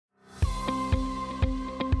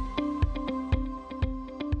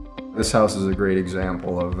This house is a great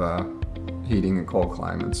example of heating in cold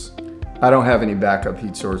climates. I don't have any backup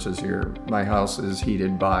heat sources here. My house is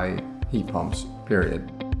heated by heat pumps,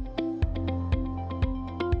 period.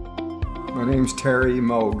 My name's Terry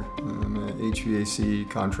Moag. I'm an HVAC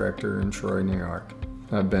contractor in Troy, New York.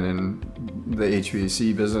 I've been in the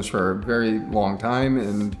HVAC business for a very long time,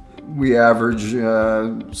 and we average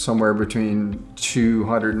somewhere between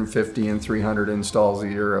 250 and 300 installs a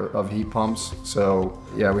year of heat pumps. So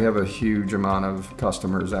yeah, we have a huge amount of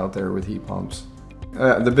customers out there with heat pumps.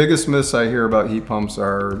 The biggest myths I hear about heat pumps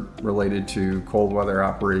are related to cold weather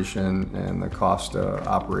operation and the cost to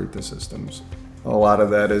operate the systems. A lot of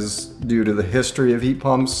that is due to the history of heat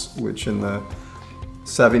pumps, which in the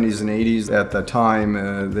 70s and 80s at the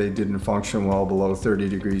time, they didn't function well below 30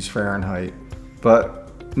 degrees Fahrenheit. But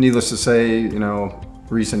needless to say,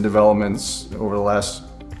 recent developments over the last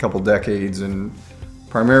couple decades, and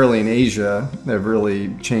primarily in Asia, have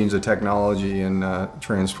really changed the technology and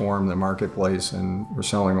transformed the marketplace, and we're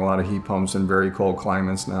selling a lot of heat pumps in very cold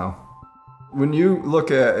climates now. When you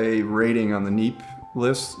look at a rating on the NEEP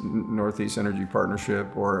list, Northeast Energy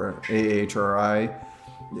Partnership, or AHRI,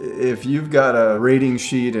 if you've got a rating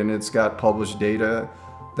sheet and it's got published data,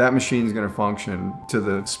 that machine's going to function to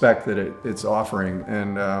the spec that it's offering.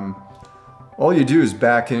 And all you do is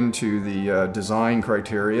back into the design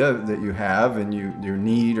criteria that you have and your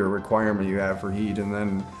need or requirement you have for heat. And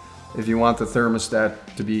then if you want the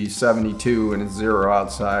thermostat to be 72 and it's 0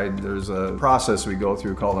 outside, there's a process we go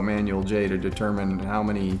through called a manual J to determine how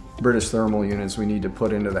many British thermal units we need to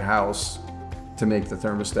put into the house to make the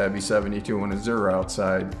thermostat be 72 when it's 0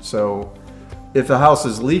 outside. So if the house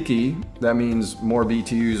is leaky, that means more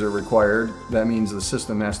BTUs are required. That means the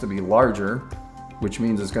system has to be larger, which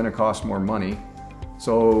means it's going to cost more money.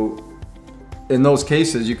 So in those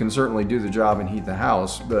cases, you can certainly do the job and heat the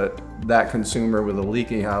house, but that consumer with a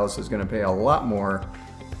leaky house is going to pay a lot more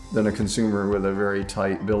than a consumer with a very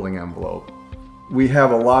tight building envelope. We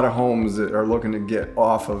have a lot of homes that are looking to get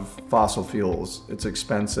off of fossil fuels. It's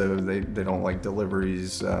expensive, they don't like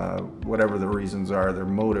deliveries, whatever the reasons are, they're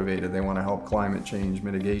motivated, they want to help climate change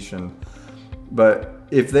mitigation. But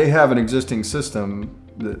if they have an existing system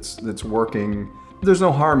that's working, there's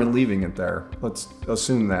no harm in leaving it there. Let's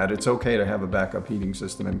assume that. It's okay to have a backup heating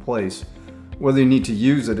system in place. Whether you need to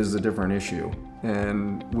use it is a different issue.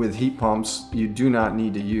 And with heat pumps, you do not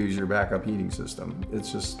need to use your backup heating system.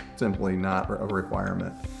 It's just simply not a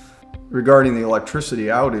requirement. Regarding the electricity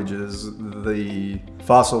outages, the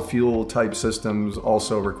fossil fuel type systems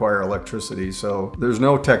also require electricity. So there's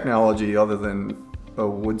no technology other than a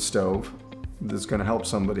wood stove that's going to help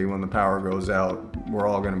somebody when the power goes out. We're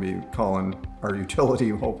all going to be calling our utility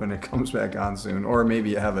hoping it comes back on soon, or maybe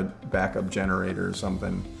you have a backup generator or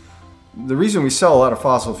something. The reason we sell a lot of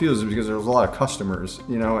fossil fuels is because there's a lot of customers.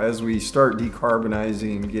 As we start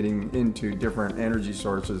decarbonizing and getting into different energy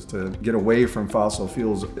sources to get away from fossil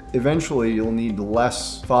fuels, eventually you'll need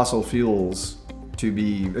less fossil fuels to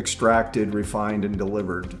be extracted, refined, and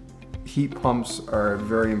delivered. Heat pumps are a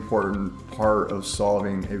very important part of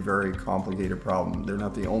solving a very complicated problem. They're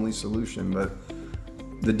not the only solution, but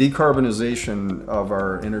the decarbonization of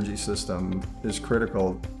our energy system is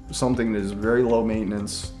critical. Something that is very low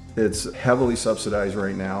maintenance. It's heavily subsidized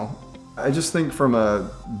right now. I just think from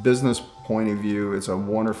a business point of view, it's a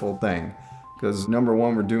wonderful thing because number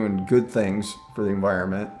one, we're doing good things for the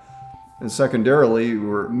environment. And secondarily,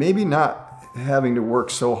 we're maybe not having to work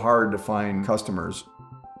so hard to find customers.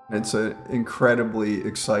 It's an incredibly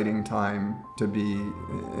exciting time to be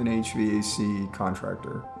an HVAC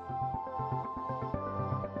contractor.